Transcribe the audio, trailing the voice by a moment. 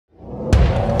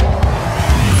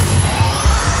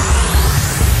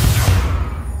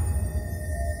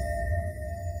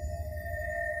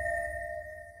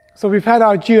So we've had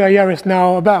our GR Yaris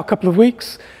now about a couple of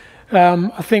weeks.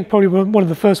 I think probably one of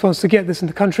the first ones to get this in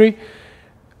the country.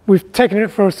 We've taken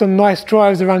it for some nice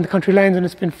drives around the country lanes and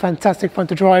it's been fantastic fun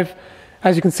to drive.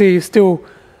 As you can see, it's still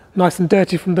nice and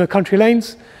dirty from the country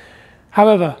lanes.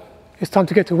 However, it's time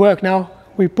to get to work now.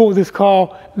 We bought this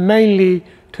car mainly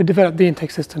to develop the intake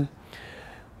system.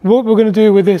 What we're going to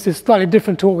do with this is slightly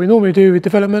different to what we normally do with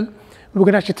development. We're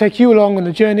going to actually take you along on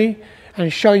the journey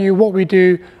and show you what we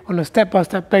do on a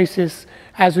step-by-step basis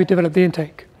as we develop the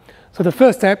intake. So the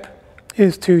first step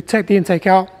is to take the intake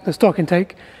out, the stock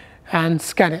intake, and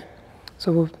scan it.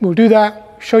 So we'll do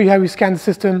that, show you how we scan the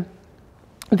system,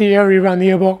 the area around the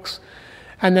airbox,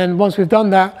 and then once we've done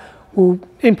that, we'll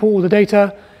import all the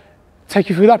data, take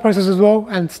you through that process as well,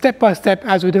 and step by step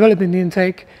as we're developing the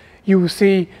intake, you will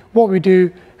see what we do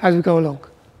as we go along.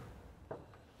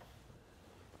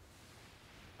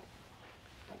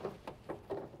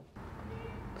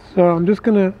 So I'm just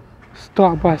going to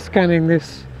start by scanning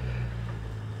this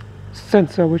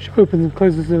sensor which opens and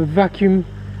closes the vacuum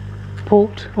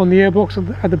port on the airbox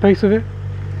at the base of it,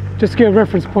 just to get a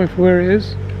reference point for where it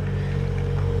is.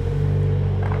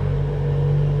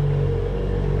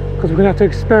 Because we're going to have to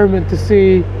experiment to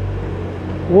see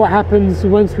what happens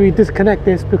once we disconnect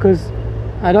this, because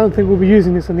I don't think we'll be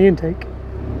using this on the intake.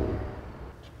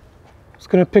 Just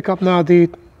going to pick up now the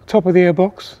top of the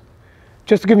airbox,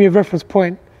 just to give me a reference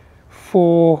point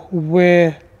for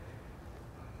where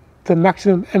the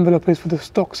maximum envelope is for the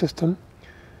stock system.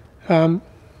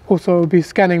 Also, I'll be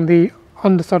scanning the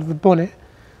underside of the bonnet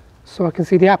so I can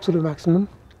see the absolute maximum,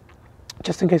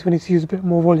 just in case we need to use a bit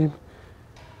more volume.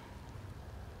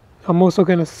 I'm also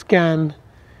going to scan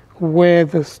where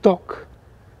the stock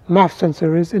MAF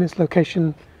sensor is in its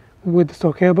location with the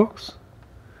stock airbox,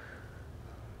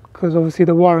 because obviously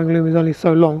the wiring loom is only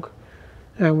so long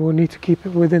and we'll need to keep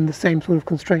it within the same sort of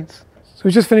constraints. So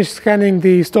we just finished scanning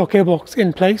the stock airbox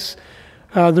in place.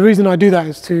 The reason I do that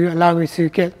is to allow me to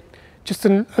get just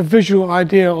a visual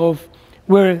idea of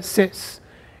where it sits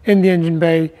in the engine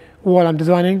bay while I'm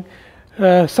designing.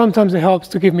 Sometimes it helps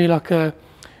to give me like a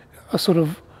sort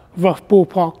of rough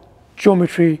ballpark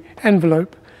geometry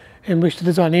envelope in which to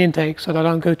design the intake, so that I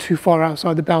don't go too far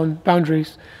outside the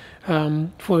boundaries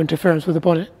for interference with the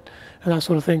bonnet and that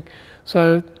sort of thing.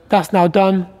 So that's now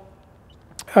done.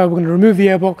 We're going to remove the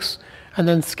airbox and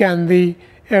then scan the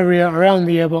area around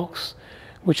the airbox,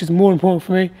 which is more important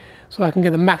for me, so I can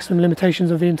get the maximum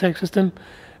limitations of the intake system.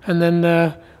 And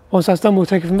then once that's done, we'll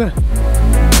take it from there.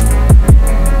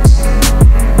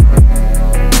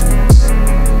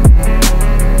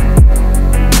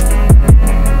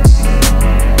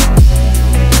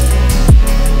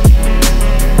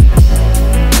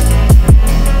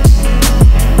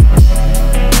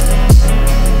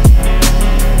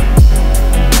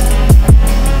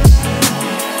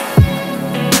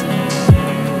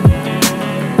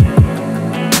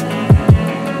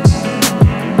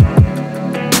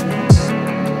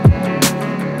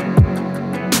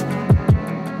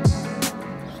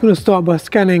 I'm going to start by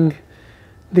scanning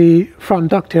the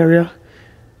front duct area.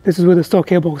 This is where the stock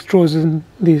airbox draws in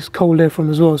these cold air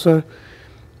from as well. So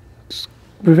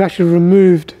we've actually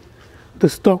removed the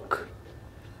stock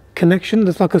connection.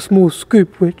 There's like a small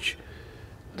scoop which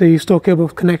the stock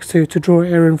airbox connects to draw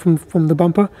air in from the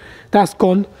bumper. That's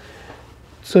gone,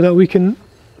 so that we can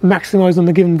maximize on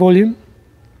the given volume.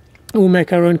 We'll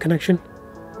make our own connection.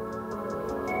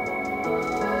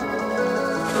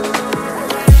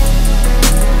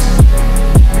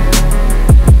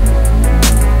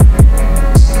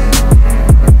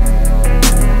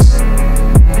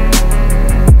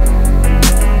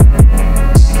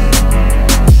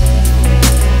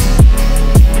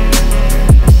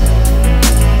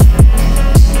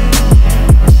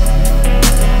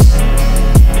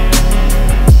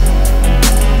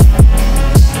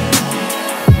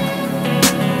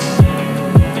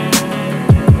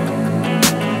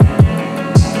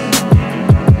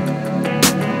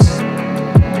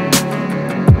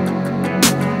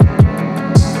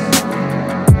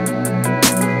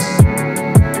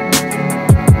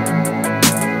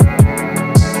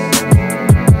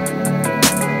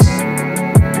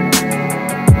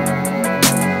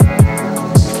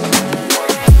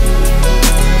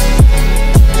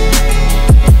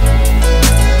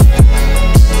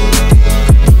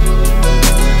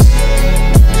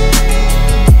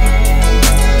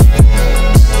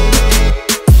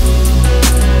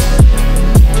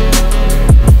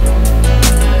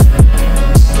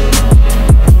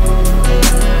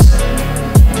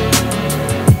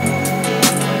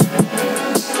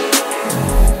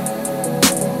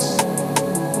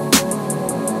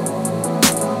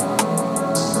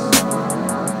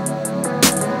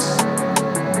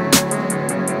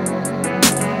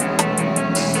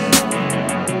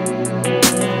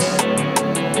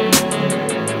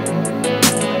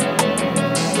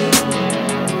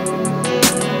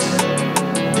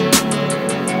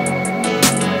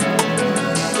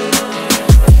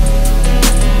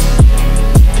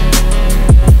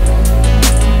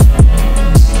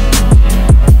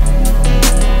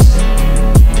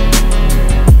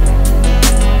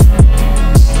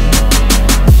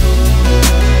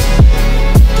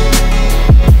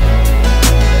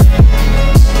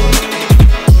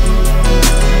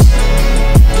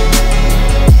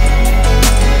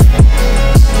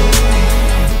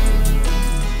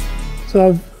 So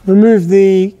I've removed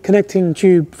the connecting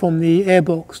tube from the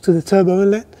airbox to the turbo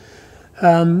inlet.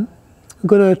 I'm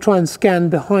going to try and scan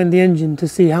behind the engine to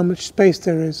see how much space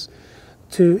there is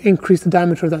to increase the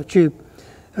diameter of that tube.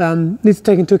 Need to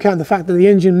take into account the fact that the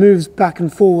engine moves back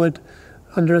and forward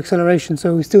under acceleration,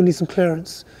 so we still need some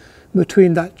clearance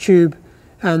between that tube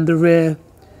and the rear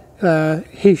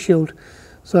heat shield.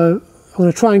 So I'm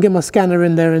going to try and get my scanner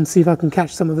in there and see if I can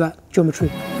catch some of that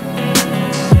geometry.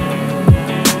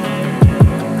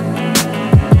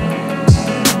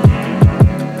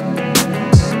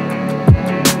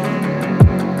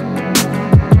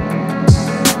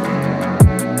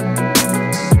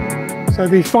 So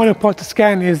the final part to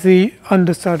scan is the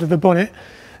underside of the bonnet.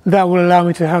 That will allow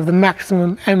me to have the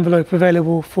maximum envelope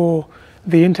available for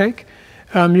the intake.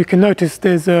 You can notice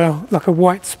there's like a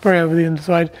white spray over the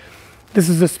underside. This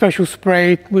is a special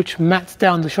spray which mats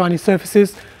down the shiny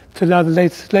surfaces to allow the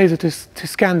laser to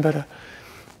scan better.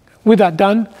 With that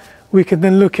done, we can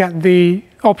then look at the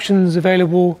options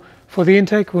available for the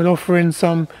intake. We'll offer in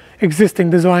some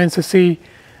existing designs to see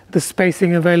the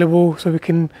spacing available, so we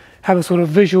can have a sort of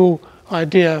visual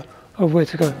idea of where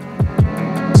to go.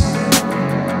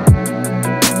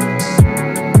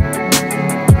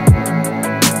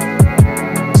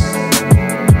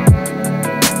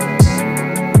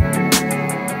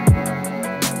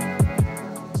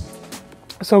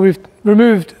 So we've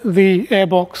removed the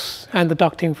airbox and the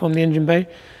ducting from the engine bay,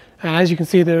 and as you can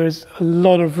see there is a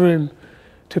lot of room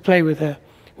to play with here,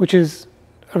 which is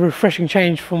a refreshing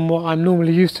change from what I'm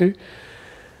normally used to.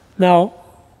 Now,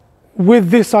 with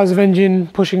this size of engine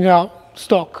pushing out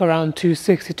stock around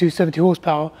 260, 270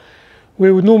 horsepower,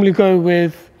 we would normally go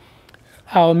with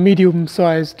our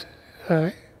medium-sized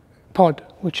pod,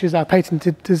 which is our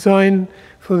patented design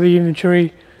for the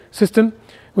Eventuri system,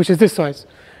 which is this size.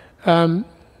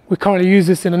 We currently use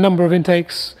this in a number of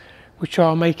intakes which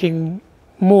are making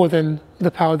more than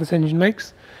the power this engine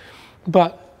makes,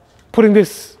 but putting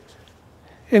this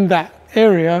in that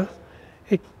area,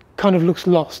 it kind of looks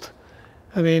lost.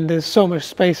 I mean, there's so much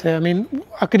space here. I mean,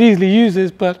 I could easily use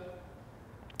this, but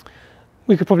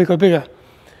we could probably go bigger.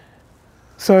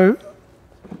 So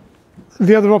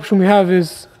the other option we have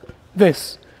is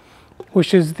this,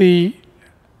 which is the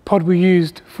pod we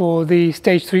used for the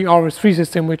Stage 3 RS3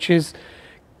 system, which is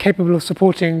capable of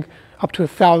supporting up to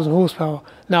 1,000 horsepower.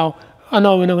 Now, I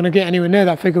know we're not going to get anywhere near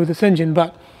that figure with this engine,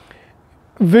 but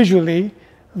visually,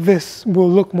 this will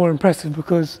look more impressive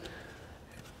because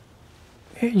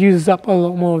it uses up a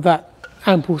lot more of that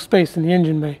ample space in the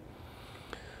engine bay.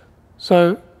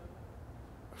 So,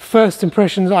 first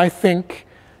impressions, I think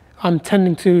I'm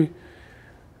tending to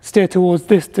steer towards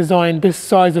this design, this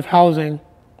size of housing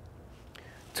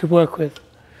to work with.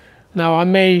 Now, I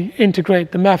may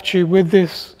integrate the MAF tube with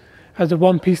this as a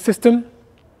one-piece system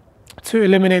to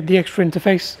eliminate the extra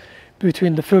interface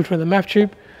between the filter and the MAF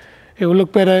tube. It will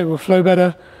look better, it will flow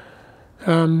better,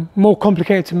 more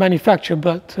complicated to manufacture,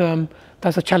 but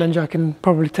that's a challenge I can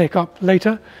probably take up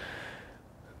later.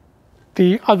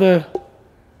 The other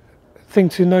thing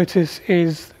to notice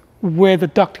is where the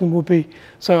ducting will be.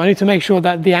 So I need to make sure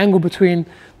that the angle between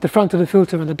the front of the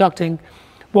filter and the ducting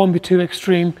won't be too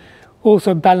extreme.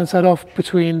 Also balance that off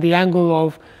between the angle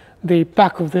of the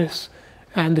back of this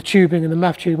and the tubing and the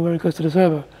MAF tube where it goes to the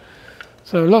servo.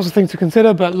 So lots of things to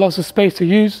consider, but lots of space to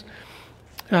use.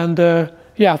 And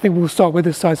yeah, I think we'll start with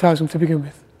this size housing to begin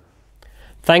with.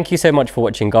 Thank you so much for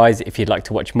watching, guys. If you'd like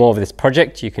to watch more of this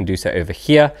project, you can do so over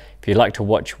here. If you'd like to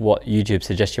watch what YouTube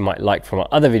suggests you might like from our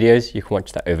other videos, you can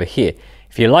watch that over here.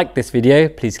 If you liked this video,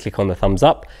 please click on the thumbs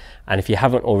up. And if you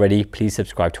haven't already, please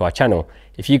subscribe to our channel.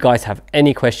 If you guys have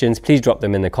any questions, please drop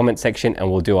them in the comment section and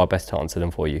we'll do our best to answer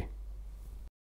them for you.